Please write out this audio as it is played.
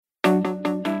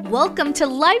Welcome to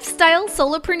Lifestyle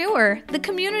Solopreneur, the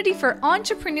community for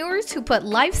entrepreneurs who put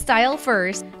lifestyle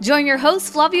first. Join your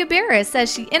host, Flavia Berys,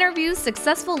 as she interviews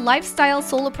successful lifestyle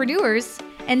solopreneurs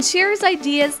and shares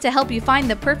ideas to help you find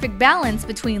the perfect balance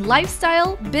between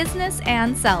lifestyle, business,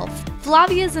 and self.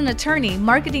 Flavia is an attorney,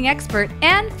 marketing expert,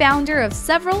 and founder of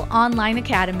several online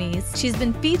academies. She's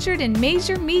been featured in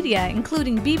major media,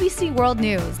 including BBC World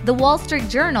News, The Wall Street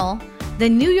Journal, The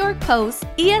New York Post,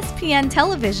 ESPN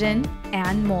Television,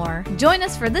 and more. Join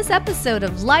us for this episode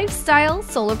of Lifestyle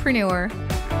Solopreneur.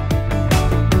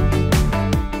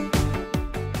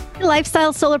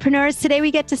 Lifestyle Solopreneurs. Today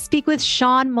we get to speak with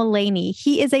Sean Mullaney.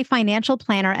 He is a financial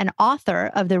planner and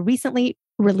author of the recently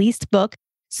released book,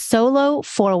 Solo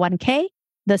 401k,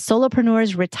 The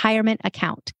Solopreneur's Retirement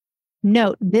Account.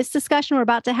 Note, this discussion we're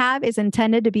about to have is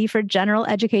intended to be for general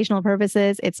educational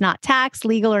purposes. It's not tax,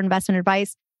 legal, or investment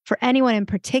advice for anyone in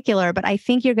particular, but I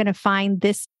think you're going to find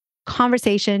this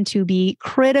conversation to be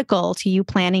critical to you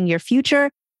planning your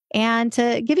future and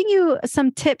to giving you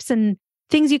some tips and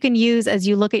things you can use as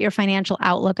you look at your financial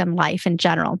outlook and life in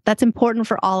general. That's important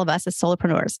for all of us as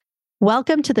solopreneurs.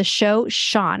 Welcome to the show,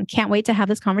 Sean. Can't wait to have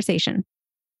this conversation.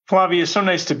 Flavia, so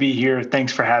nice to be here.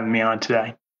 Thanks for having me on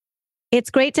today.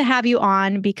 It's great to have you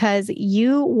on because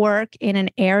you work in an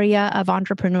area of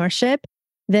entrepreneurship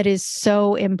that is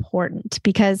so important,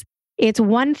 because it's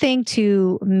one thing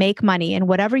to make money in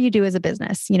whatever you do as a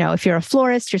business. You know, if you're a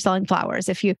florist, you're selling flowers.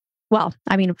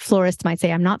 Florists might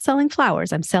say, I'm not selling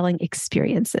flowers, I'm selling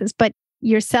experiences, but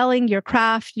you're selling your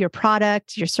craft, your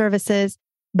product, your services.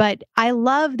 But I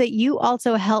love that you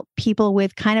also help people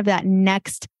with kind of that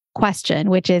next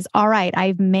question, which is, all right,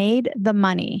 I've made the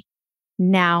money.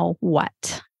 Now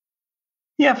what?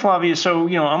 Yeah, Flavia. So,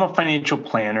 I'm a financial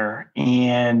planner,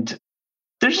 and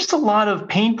there's just a lot of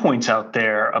pain points out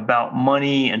there about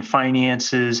money and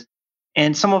finances.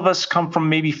 And some of us come from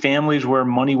maybe families where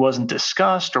money wasn't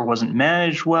discussed or wasn't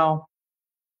managed well.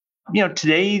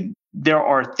 Today, there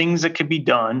are things that can be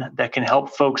done that can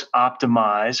help folks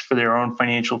optimize for their own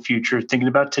financial future, thinking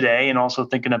about today and also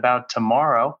thinking about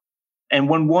tomorrow. And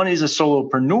when one is a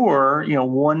solopreneur,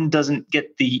 one doesn't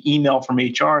get the email from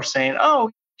HR saying, oh,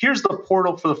 here's the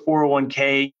portal for the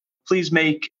 401k. Please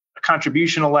make a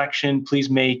contribution election. Please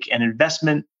make an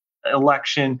investment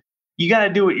election. You got to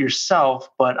do it yourself.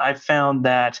 But I've found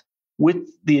that with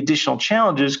the additional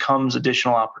challenges comes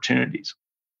additional opportunities.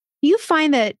 You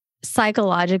find that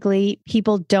psychologically,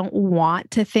 people don't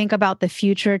want to think about the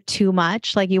future too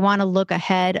much. Like you want to look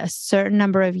ahead a certain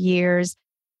number of years,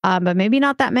 but maybe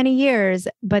not that many years,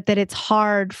 but that it's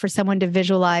hard for someone to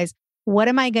visualize, what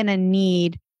am I going to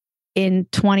need in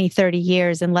 20, 30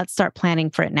 years? And let's start planning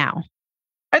for it now.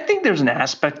 I think there's an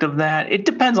aspect of that. It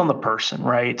depends on the person,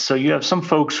 right? So you have some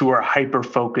folks who are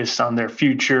hyper-focused on their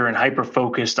future and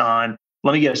hyper-focused on,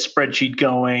 let me get a spreadsheet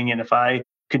going. And if I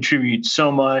contribute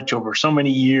so much over so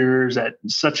many years at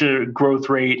such a growth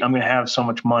rate, I'm going to have so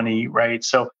much money, right?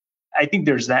 So I think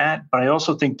there's that. But I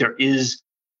also think there is,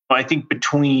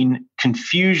 between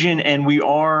confusion and when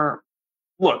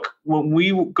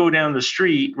we go down the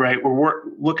street, right, we're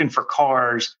looking for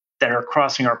cars that are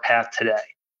crossing our path today.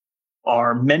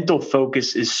 Our mental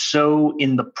focus is so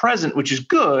in the present, which is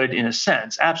good in a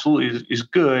sense, absolutely is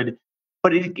good,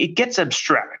 but it gets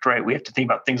abstract, right? We have to think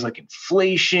about things like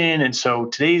inflation. And so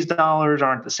today's dollars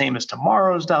aren't the same as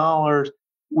tomorrow's dollars.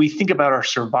 We think about our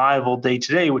survival day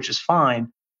to day, which is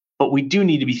fine, but we do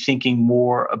need to be thinking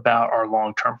more about our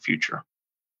long-term future.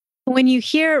 When you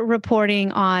hear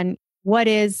reporting on what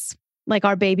is like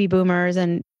our baby boomers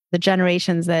and the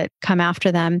generations that come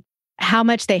after them, how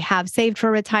much they have saved for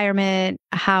retirement,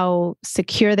 how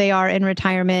secure they are in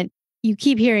retirement, you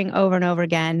keep hearing over and over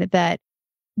again that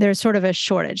there's sort of a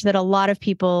shortage, that a lot of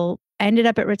people ended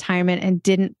up at retirement and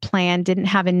didn't plan, didn't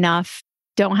have enough,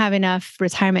 don't have enough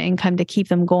retirement income to keep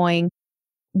them going.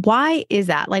 Why is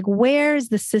that? Like, where's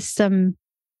the system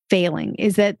failing?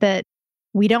 Is it that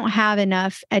we don't have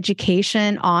enough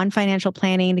education on financial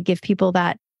planning to give people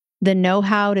the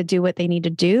know-how to do what they need to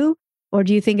do? Or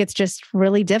do you think it's just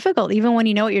really difficult? Even when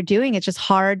you know what you're doing, it's just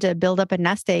hard to build up a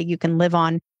nest egg you can live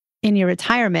on in your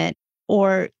retirement?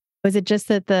 Or is it just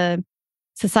that the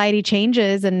society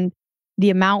changes and the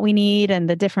amount we need and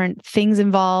the different things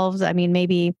involved? I mean,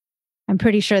 maybe I'm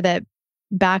pretty sure that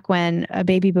back when a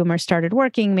baby boomer started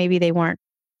working, maybe they weren't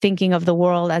thinking of the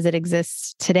world as it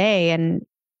exists today. And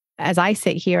as I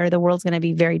sit here, the world's going to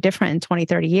be very different in 20,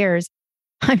 30 years.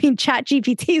 I mean,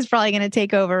 ChatGPT is probably going to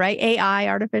take over, right? AI,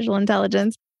 artificial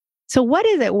intelligence. So what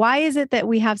is it? Why is it that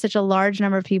we have such a large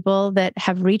number of people that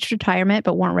have reached retirement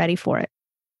but weren't ready for it?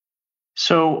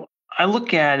 So I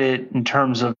look at it in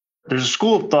terms of There's a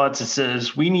school of thoughts that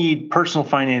says we need personal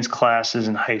finance classes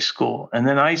in high school. And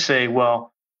then I say,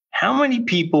 well, how many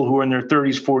people who are in their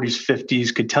 30s, 40s,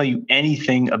 50s could tell you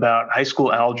anything about high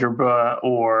school algebra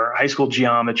or high school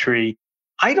geometry?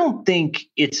 I don't think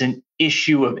it's an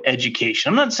issue of education.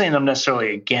 I'm not saying I'm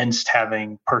necessarily against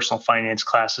having personal finance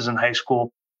classes in high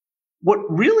school. What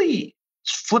really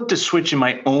flipped a switch in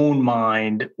my own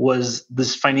mind was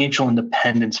this financial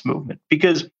independence movement.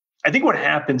 Because I think what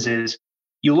happens is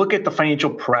you look at the financial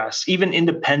press, even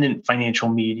independent financial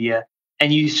media,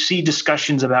 and you see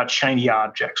discussions about shiny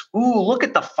objects. Ooh, look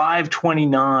at the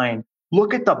 529.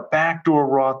 Look at the backdoor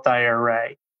Roth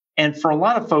IRA. And for a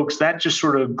lot of folks, that just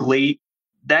sort of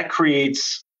that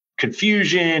creates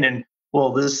confusion and,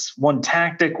 well, this one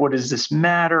tactic, what does this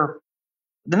matter?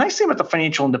 The nice thing about the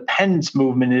financial independence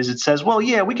movement is it says, well,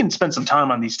 yeah, we can spend some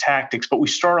time on these tactics, but we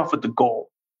start off with the goal,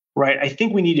 right? I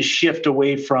think we need to shift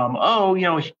away from,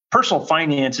 personal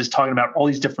finance is talking about all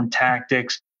these different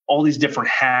tactics, all these different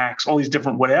hacks, all these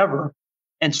different whatever,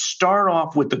 and start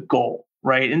off with the goal,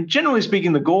 right? And generally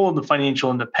speaking, the goal of the financial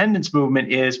independence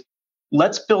movement is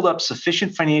let's build up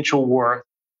sufficient financial worth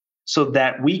so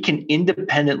that we can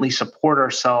independently support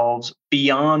ourselves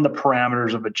beyond the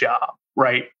parameters of a job,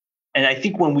 right? And I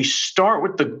think when we start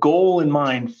with the goal in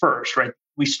mind first, right?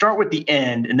 We start with the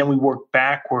end and then we work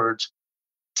backwards.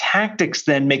 Tactics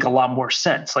then make a lot more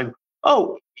sense. Like,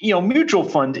 mutual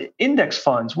fund, index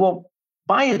funds. Well,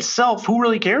 by itself, who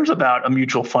really cares about a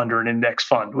mutual fund or an index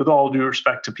fund, with all due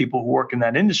respect to people who work in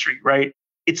that industry, right?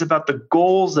 It's about the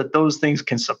goals that those things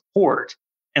can support.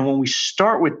 And when we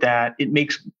start with that, it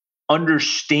makes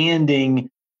understanding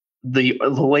the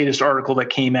latest article that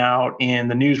came out in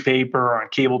the newspaper or on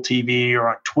cable TV or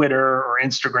on Twitter or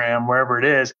Instagram, wherever it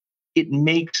is, it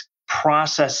makes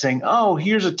processing,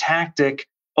 here's a tactic.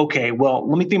 Okay, well,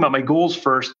 let me think about my goals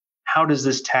first. How does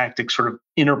this tactic sort of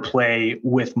interplay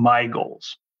with my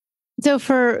goals? So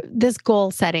for this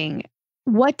goal setting,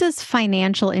 what does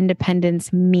financial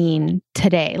independence mean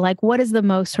today? Like, what is the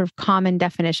most sort of common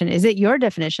definition? Is it your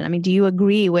definition? I mean, do you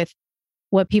agree with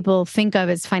what people think of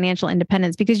as financial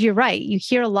independence? Because you're right. You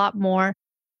hear a lot more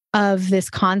of this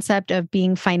concept of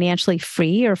being financially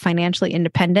free or financially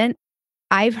independent.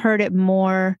 I've heard it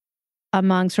more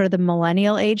among sort of the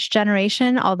millennial age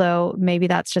generation, although maybe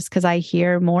that's just because I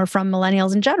hear more from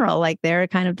millennials in general, like they're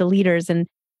kind of the leaders in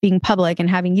being public and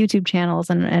having YouTube channels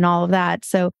and all of that.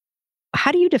 So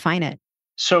how do you define it?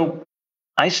 So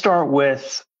I start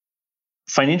with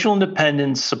financial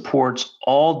independence supports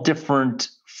all different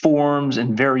forms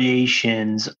and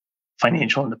variations of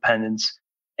financial independence.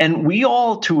 And we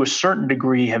all, to a certain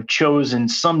degree, have chosen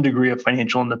some degree of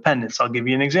financial independence. I'll give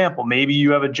you an example. Maybe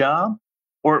you have a job,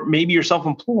 or maybe you're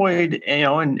self-employed,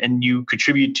 and you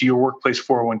contribute to your workplace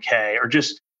 401k, or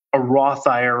just a Roth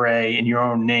IRA in your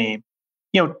own name.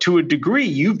 To a degree,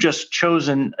 you've just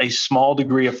chosen a small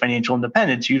degree of financial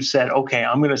independence. You've said, okay,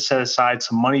 I'm going to set aside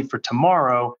some money for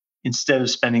tomorrow instead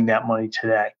of spending that money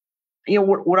today.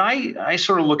 What I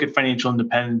sort of look at financial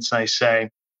independence and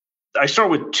I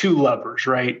start with two levers,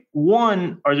 right?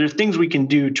 One, are there things we can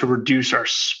do to reduce our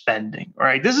spending,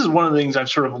 right? This is one of the things I've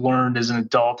sort of learned as an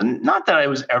adult. And not that I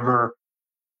was ever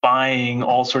buying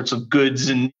all sorts of goods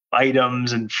and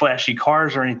items and flashy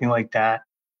cars or anything like that,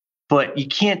 but you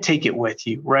can't take it with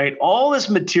you, right? All this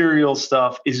material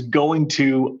stuff is going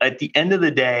to, at the end of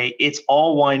the day, it's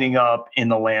all winding up in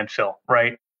the landfill,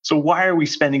 right? So why are we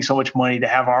spending so much money to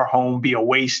have our home be a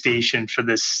way station for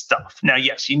this stuff? Now,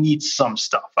 yes, you need some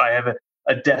stuff. I have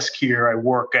a desk here I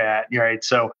work at, right?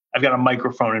 So I've got a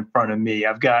microphone in front of me.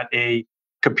 I've got a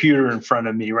computer in front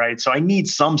of me, right? So I need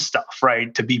some stuff,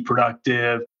 right? To be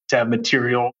productive, to have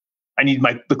material. I need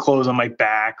the clothes on my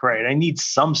back, right? I need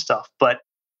some stuff. But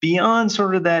beyond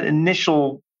sort of that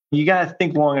initial, you got to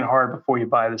think long and hard before you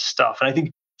buy this stuff. And I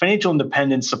think financial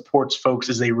independence supports folks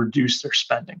as they reduce their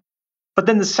spending. But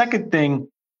then the second thing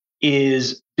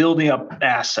is building up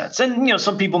assets. And,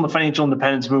 some people in the financial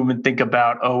independence movement think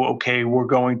about, we're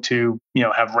going to,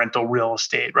 have rental real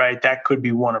estate, right? That could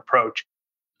be one approach.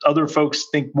 Other folks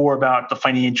think more about the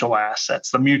financial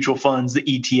assets, the mutual funds, the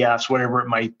ETFs, whatever it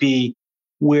might be,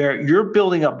 where you're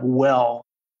building up wealth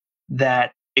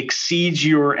that exceeds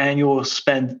your annual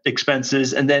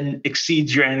expenses and then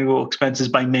exceeds your annual expenses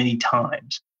by many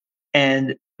times.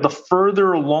 And the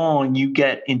further along you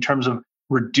get in terms of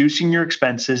reducing your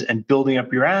expenses and building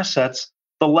up your assets,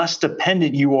 the less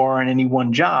dependent you are on any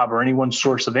one job or any one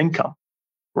source of income,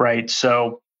 right?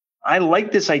 So I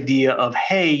like this idea of,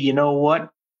 hey, you know what?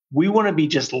 We want to be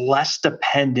just less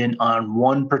dependent on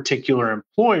one particular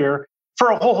employer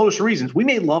for a whole host of reasons. We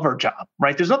may love our job,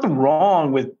 right? There's nothing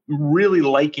wrong with really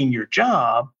liking your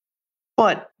job,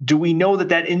 But do we know that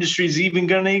that industry is even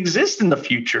going to exist in the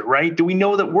future, right? Do we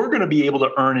know that we're going to be able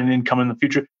to earn an income in the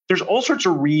future? There's all sorts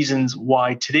of reasons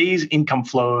why today's income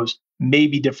flows may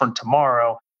be different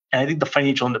tomorrow. And I think the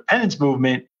financial independence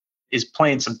movement is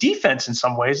playing some defense in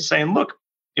some ways, saying, look,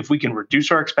 if we can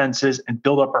reduce our expenses and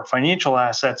build up our financial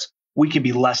assets, we can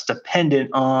be less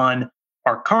dependent on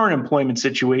our current employment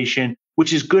situation,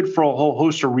 which is good for a whole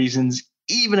host of reasons,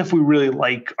 even if we really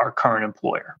like our current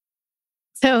employer.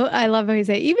 So I love how you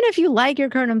say, even if you like your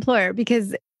current employer,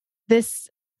 because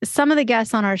some of the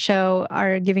guests on our show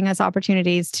are giving us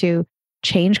opportunities to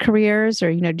change careers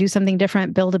or, do something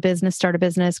different, build a business, start a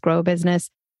business, grow a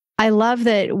business. I love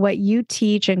that what you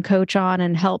teach and coach on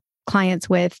and help clients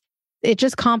with, it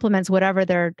just complements whatever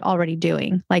they're already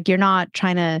doing. Like you're not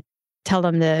trying to tell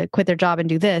them to quit their job and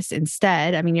do this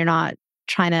instead. I mean, you're not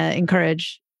trying to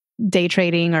encourage day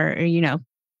trading or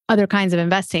other kinds of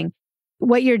investing.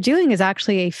 What you're doing is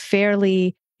actually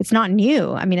it's not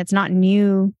new. I mean, it's not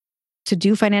new to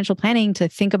do financial planning, to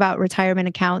think about retirement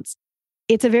accounts.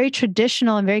 It's a very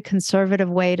traditional and very conservative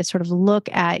way to sort of look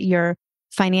at your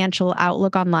financial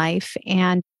outlook on life.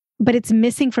 But it's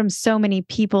missing from so many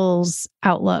people's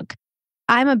outlook.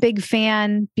 I'm a big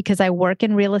fan because I work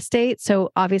in real estate.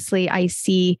 So obviously I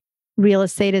see real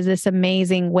estate as this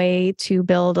amazing way to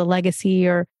build a legacy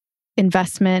or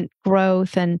investment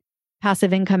growth and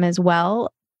passive income as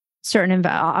well.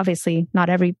 Obviously, not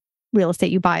every real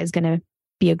estate you buy is going to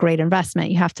be a great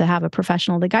investment. You have to have a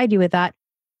professional to guide you with that.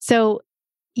 So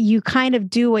you kind of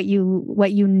do what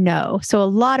you know. So a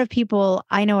lot of people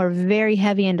I know are very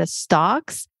heavy into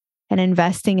stocks and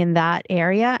investing in that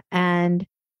area and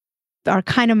are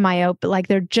kind of myopic, like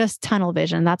they're just tunnel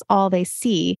vision. That's all they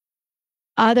see.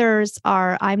 Others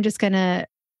are, I'm just going to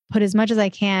put as much as I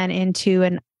can into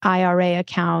an IRA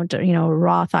account or,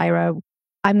 Roth IRA.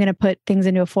 I'm going to put things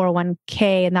into a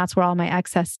 401k and that's where all my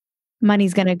excess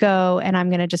money's going to go. And I'm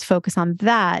going to just focus on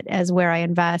that as where I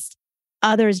invest.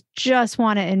 Others just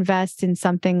want to invest in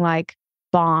something like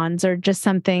bonds or just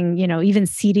something, even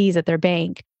CDs at their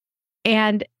bank.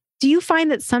 And do you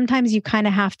find that sometimes you kind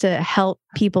of have to help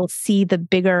people see the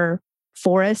bigger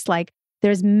forest? Like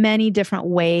there's many different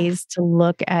ways to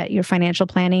look at your financial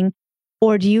planning.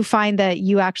 Or do you find that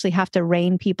you actually have to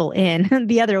rein people in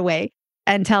the other way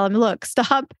and tell them, look,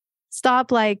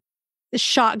 stop like the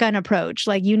shotgun approach.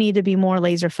 Like you need to be more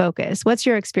laser focused. What's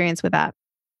your experience with that?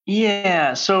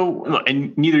 Yeah. So,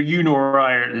 and neither you nor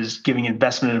I is giving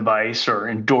investment advice or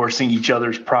endorsing each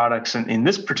other's products in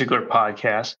this particular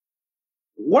podcast.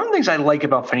 One of the things I like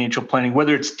about financial planning,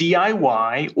 whether it's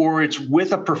DIY or it's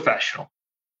with a professional,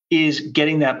 is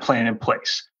getting that plan in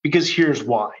place. Because here's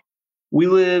why. We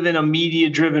live in a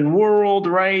media-driven world,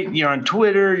 right? You're on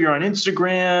Twitter, you're on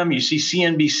Instagram, you see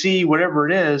CNBC, whatever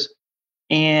it is,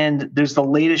 and there's the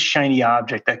latest shiny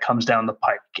object that comes down the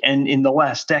pike. And in the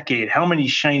last decade, how many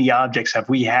shiny objects have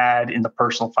we had in the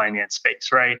personal finance space,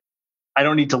 right? I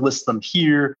don't need to list them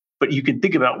here, but you can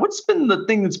think about what's been the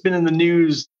thing that's been in the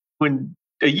news when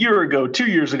a year ago, 2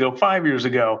 years ago, 5 years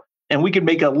ago, and we can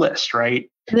make a list,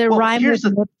 right? Rhyme with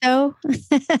Lipto?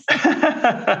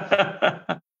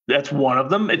 That's one of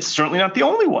them. It's certainly not the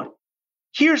only one.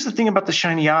 Here's the thing about the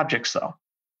shiny objects, though.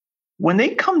 When they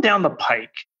come down the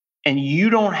pike and you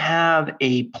don't have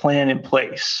a plan in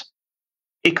place,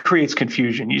 it creates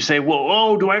confusion. You say,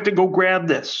 well, do I have to go grab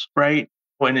this, right?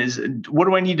 What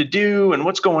do I need to do and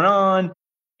what's going on?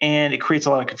 And it creates a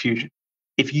lot of confusion.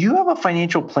 If you have a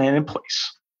financial plan in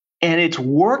place and it's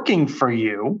working for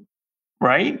you,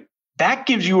 right? That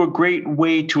gives you a great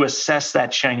way to assess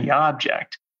that shiny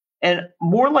object. And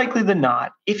more likely than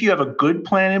not, if you have a good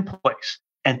plan in place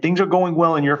and things are going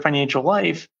well in your financial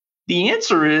life, the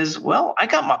answer is, well, I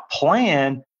got my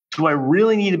plan. Do I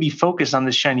really need to be focused on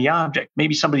this shiny object?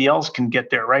 Maybe somebody else can get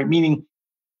there, right? Meaning,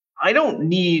 I don't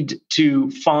need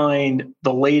to find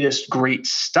the latest great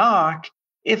stock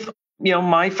if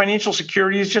my financial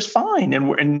security is just fine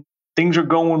and things are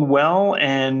going well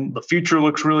and the future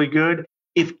looks really good.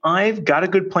 If I've got a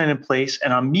good plan in place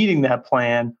and I'm meeting that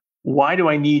plan, why do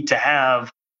I need to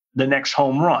have the next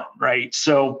home run, right?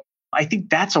 So I think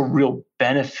that's a real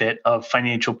benefit of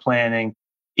financial planning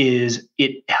is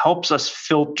it helps us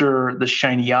filter the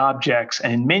shiny objects.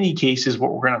 And in many cases,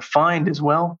 what we're going to find is,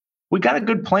 well, we got a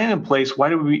good plan in place. Why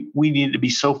do we need to be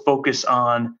so focused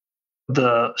on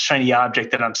the shiny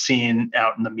object that I'm seeing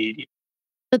out in the media?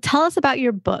 So tell us about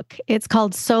your book. It's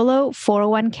called Solo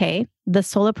 401k, the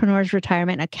Solopreneurs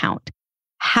Retirement Account.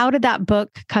 How did that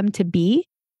book come to be?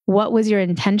 What was your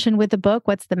intention with the book?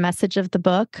 What's the message of the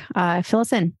book? Fill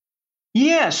us in.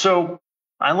 Yeah. So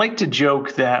I like to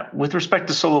joke that with respect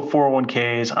to solo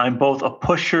 401ks, I'm both a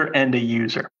pusher and a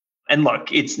user. And look,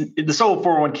 the solo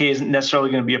 401k isn't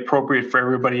necessarily going to be appropriate for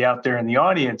everybody out there in the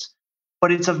audience,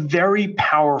 but it's a very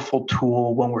powerful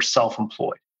tool when we're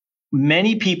self-employed.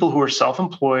 Many people who are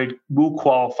self-employed will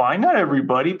qualify, not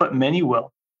everybody, but many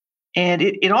will. And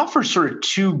it offers sort of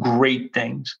two great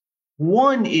things.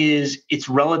 One is it's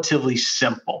relatively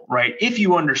simple, right? If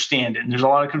you understand it, and there's a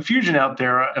lot of confusion out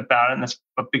there about it, and that's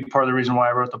a big part of the reason why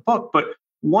I wrote the book. But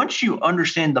once you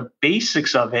understand the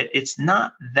basics of it, it's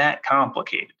not that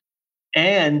complicated.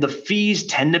 And the fees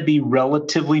tend to be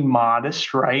relatively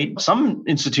modest, right? Some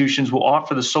institutions will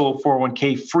offer the solo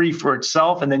 401k free for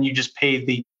itself, and then you just pay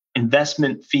the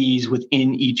investment fees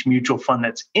within each mutual fund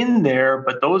that's in there,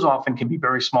 but those often can be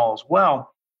very small as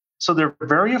well. So they're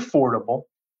very affordable,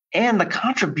 and the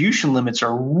contribution limits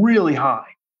are really high.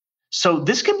 So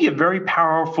this can be a very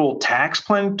powerful tax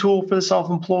planning tool for the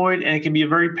self-employed, and it can be a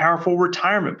very powerful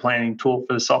retirement planning tool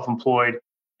for the self-employed.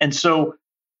 And so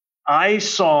I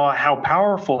saw how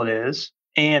powerful it is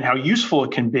and how useful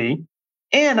it can be.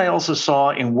 And I also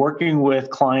saw in working with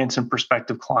clients and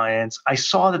prospective clients, I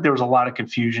saw that there was a lot of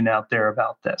confusion out there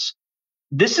about this.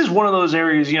 This is one of those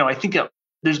areas, I think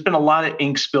there's been a lot of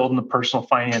ink spilled in the personal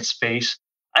finance space.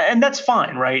 And that's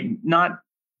fine, right? Not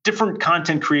different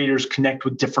content creators connect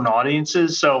with different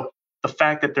audiences. So the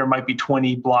fact that there might be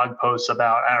 20 blog posts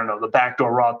about, I don't know, the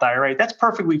backdoor Roth IRA, that's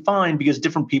perfectly fine because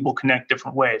different people connect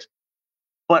different ways.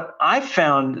 But I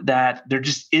found that there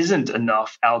just isn't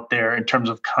enough out there in terms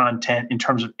of content, in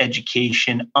terms of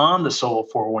education on the solo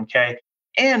 401k.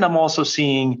 And I'm also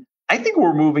seeing, I think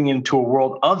we're moving into a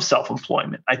world of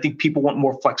self-employment. I think people want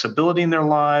more flexibility in their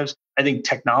lives. I think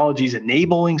technology is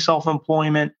enabling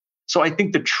self-employment. So I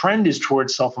think the trend is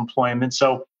towards self-employment.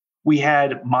 So we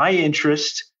had my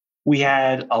interest, we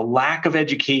had a lack of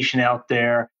education out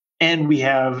there, and we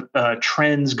have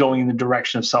trends going in the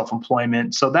direction of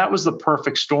self-employment. So that was the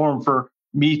perfect storm for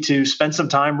me to spend some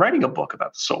time writing a book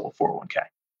about the solo 401k.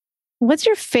 What's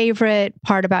your favorite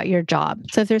part about your job?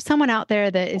 So if there's someone out there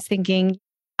that is thinking,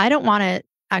 I don't want to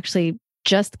actually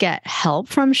just get help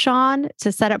from Sean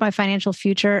to set up my financial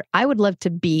future, I would love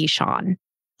to be Sean.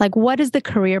 Like, what does the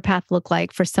career path look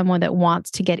like for someone that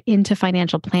wants to get into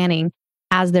financial planning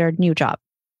as their new job?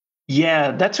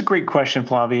 Yeah, that's a great question,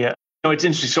 Flavia. It's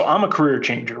interesting. So I'm a career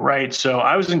changer, right? So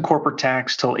I was in corporate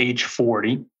tax till age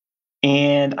 40.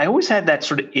 And I always had that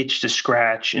sort of itch to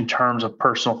scratch in terms of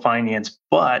personal finance.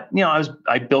 But,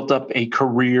 I built up a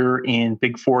career in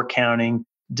Big Four accounting,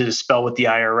 did a spell with the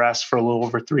IRS for a little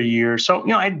over 3 years. So,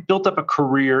 I built up a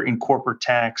career in corporate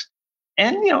tax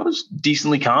and, it was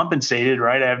decently compensated,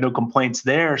 right? I have no complaints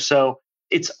there. So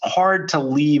it's hard to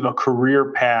leave a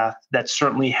career path that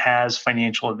certainly has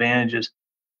financial advantages.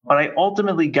 But I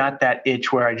ultimately got that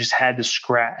itch where I just had to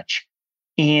scratch.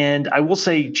 And I will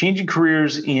say changing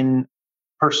careers in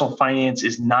personal finance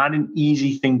is not an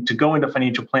easy thing to go into.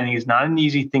 Financial planning is not an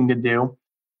easy thing to do.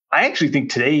 I actually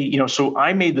think today, so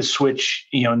I made the switch,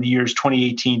 in the years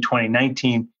 2018,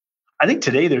 2019. I think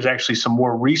today there's actually some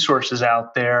more resources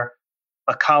out there.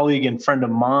 A colleague and friend of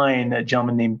mine, a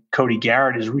gentleman named Cody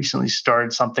Garrett, has recently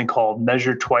started something called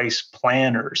Measure Twice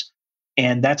Planners.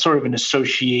 And that's sort of an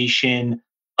association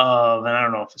of, and I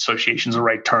don't know if association is the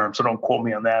right term, so don't quote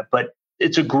me on that, but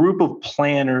it's a group of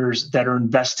planners that are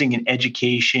investing in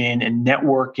education and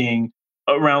networking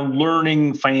around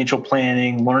learning financial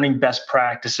planning, learning best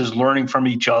practices, learning from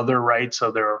each other, right?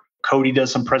 So Cody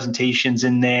does some presentations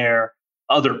in there.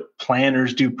 Other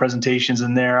planners do presentations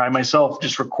in there. I myself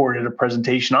just recorded a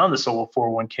presentation on the solo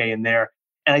 401k in there.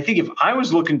 And I think if I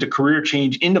was looking to career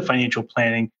change into financial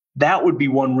planning, that would be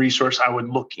one resource I would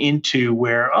look into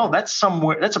where, that's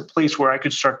a place where I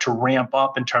could start to ramp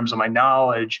up in terms of my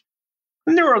knowledge.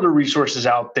 And there are other resources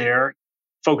out there.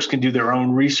 Folks can do their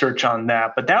own research on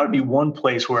that, but that would be one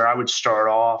place where I would start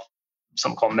off,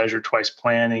 something called Measure Twice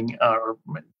Planning or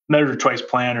Measure Twice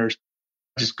Planners.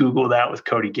 Just Google that with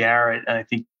Cody Garrett. And I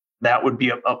think that would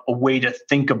be a way to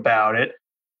think about it.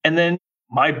 And then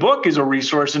my book is a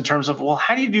resource in terms of,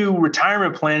 how do you do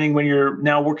retirement planning when you're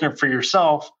now working for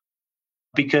yourself?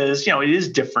 Because, it is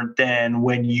different than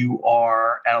when you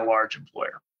are at a large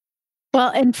employer. Well,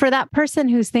 and for that person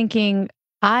who's thinking,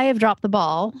 I have dropped the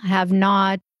ball, have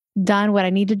not done what I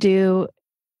need to do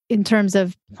in terms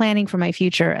of planning for my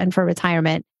future and for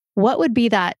retirement, what would be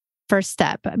that first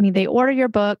step? I mean, they order your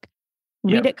book,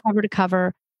 read it cover to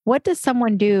cover. What does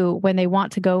someone do when they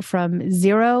want to go from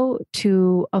zero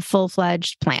to a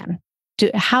full-fledged plan?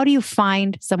 How do you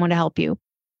find someone to help you?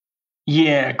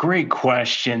 Yeah, great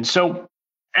question. So,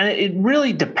 and it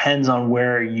really depends on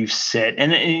where you sit.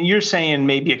 And you're saying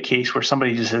maybe a case where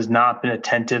somebody just has not been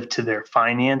attentive to their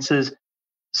finances.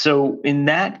 So in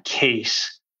that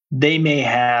case, they may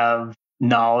have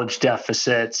knowledge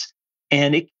deficits.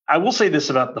 And I will say this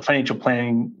about the financial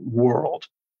planning world.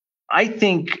 I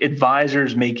think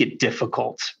advisors make it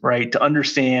difficult, right, to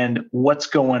understand what's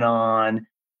going on,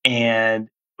 and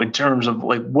in terms of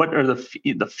like what are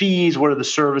the fees, what are the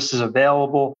services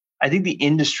available. I think the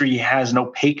industry has an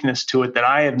opaqueness to it that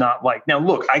I have not liked. Now,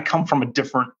 look, I come from a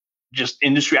different just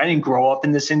industry. I didn't grow up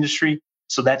in this industry,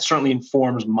 so that certainly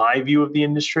informs my view of the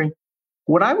industry.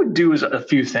 What I would do is a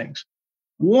few things.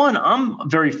 One, I'm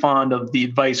very fond of the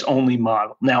advice-only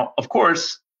model. Now, of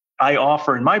course, I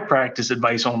offer in my practice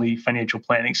advice-only financial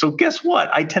planning. So guess what?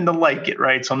 I tend to like it,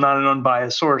 right? So I'm not an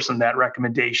unbiased source in that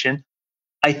recommendation.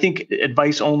 I think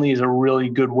advice-only is a really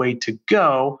good way to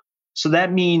go. So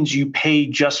that means you pay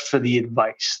just for the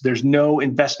advice. There's no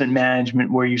investment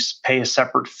management where you pay a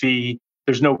separate fee.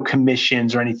 There's no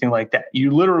commissions or anything like that.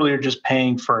 You literally are just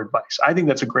paying for advice. I think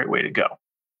that's a great way to go.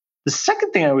 The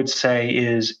second thing I would say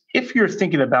is if you're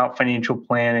thinking about financial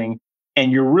planning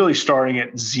and you're really starting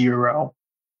at zero,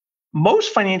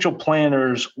 most financial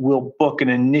planners will book an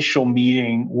initial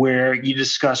meeting where you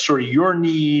discuss sort of your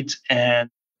needs and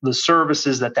the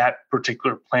services that that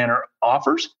particular planner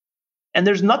offers. And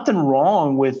there's nothing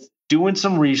wrong with doing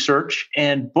some research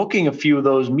and booking a few of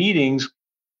those meetings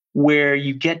where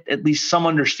you get at least some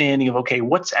understanding of, okay,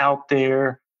 what's out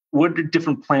there, what do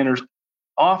different planners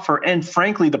offer, and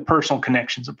frankly, the personal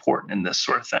connection is important in this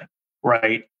sort of thing,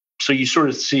 right? So you sort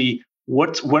of see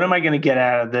what am I going to get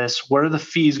out of this? What are the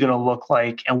fees going to look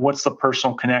like? And what's the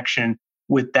personal connection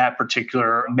with that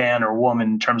particular man or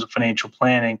woman in terms of financial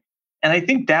planning? And I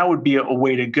think that would be a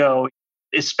way to go,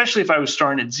 especially if I was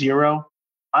starting at zero.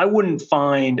 I wouldn't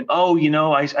find,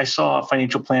 I saw a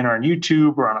financial planner on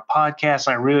YouTube or on a podcast,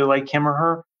 and I really like him or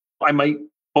her. I might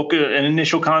book an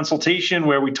initial consultation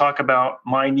where we talk about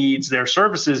my needs, their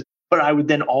services, but I would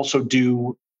then also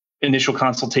do initial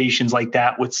consultations like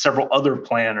that with several other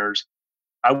planners.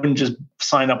 I wouldn't just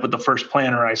sign up with the first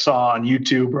planner I saw on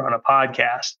YouTube or on a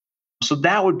podcast. So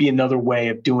that would be another way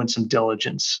of doing some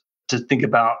diligence to think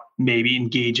about maybe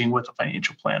engaging with a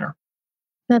financial planner.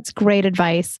 That's great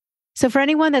advice. So for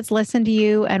anyone that's listened to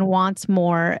you and wants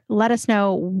more, let us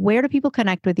know, where do people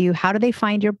connect with you? How do they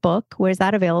find your book? Where's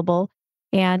that available?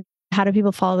 And how do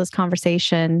people follow this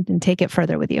conversation and take it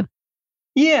further with you?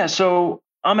 Yeah, so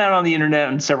I'm out on the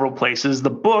internet in several places. The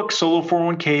book, Solo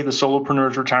 401k, the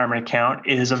Solopreneurs Retirement Account,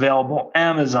 is available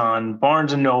Amazon,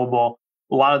 Barnes & Noble,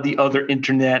 a lot of the other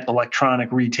internet electronic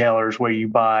retailers where you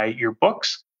buy your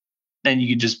books. And you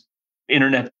can just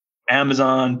internet,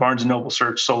 Amazon, Barnes & Noble,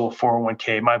 search Solo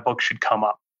 401k. My book should come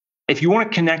up. If you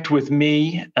want to connect with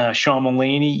me, Sean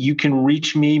Mullaney, you can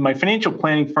reach me. My financial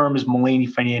planning firm is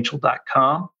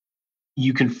MullaneyFinancial.com.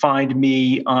 You can find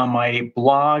me on my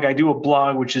blog. I do a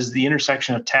blog, which is the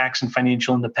intersection of tax and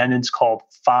financial independence, called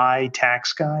FI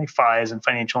Tax Guy. FI is in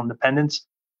financial independence.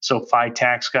 So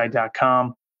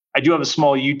FITaxGuy.com. I do have a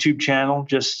small YouTube channel.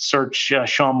 Just search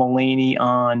Sean Mullaney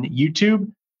on YouTube.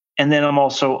 And then I'm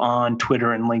also on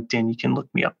Twitter and LinkedIn. You can look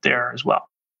me up there as well.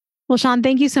 Well, Sean,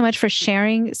 thank you so much for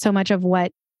sharing so much of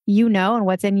what you know and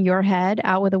what's in your head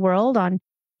out with the world on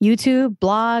YouTube,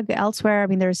 blog, elsewhere. I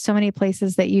mean, there's so many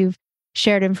places that you've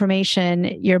shared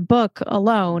information. Your book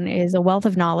alone is a wealth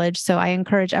of knowledge. So I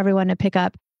encourage everyone to pick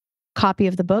up a copy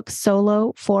of the book,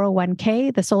 Solo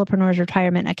 401k, the Solopreneurs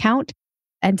Retirement Account,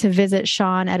 and to visit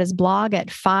Sean at his blog at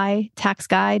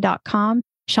FITaxGuy.com.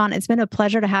 Sean, it's been a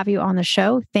pleasure to have you on the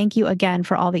show. Thank you again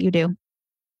for all that you do.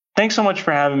 Thanks so much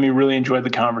for having me. Really enjoyed the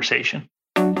conversation.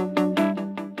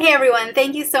 Hey everyone,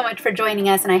 thank you so much for joining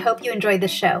us, and I hope you enjoyed the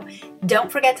show.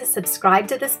 Don't forget to subscribe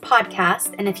to this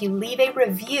podcast, and if you leave a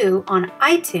review on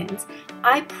iTunes,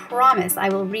 I promise I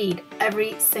will read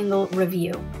every single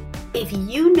review. If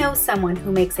you know someone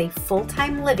who makes a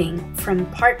full-time living from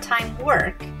part-time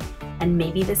work, and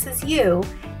maybe this is you,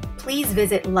 please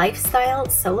visit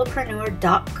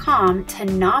lifestylesolopreneur.com to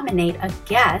nominate a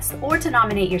guest or to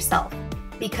nominate yourself.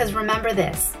 Because remember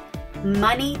this,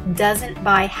 money doesn't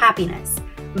buy happiness,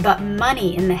 but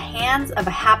money in the hands of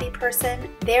a happy person,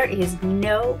 there is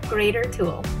no greater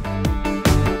tool.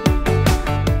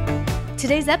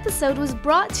 Today's episode was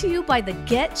brought to you by the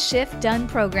Get Shift Done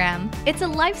program. It's a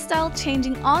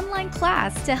lifestyle-changing online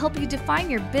class to help you define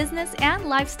your business and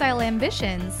lifestyle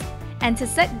ambitions, and to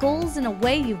set goals in a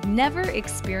way you've never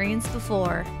experienced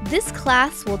before. This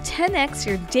class will 10x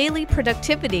your daily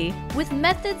productivity with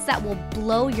methods that will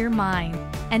blow your mind.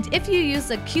 And if you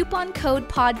use a coupon code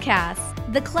podcast,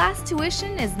 the class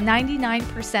tuition is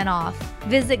 99% off.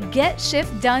 Visit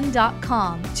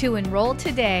GetShiftDone.com to enroll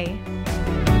today.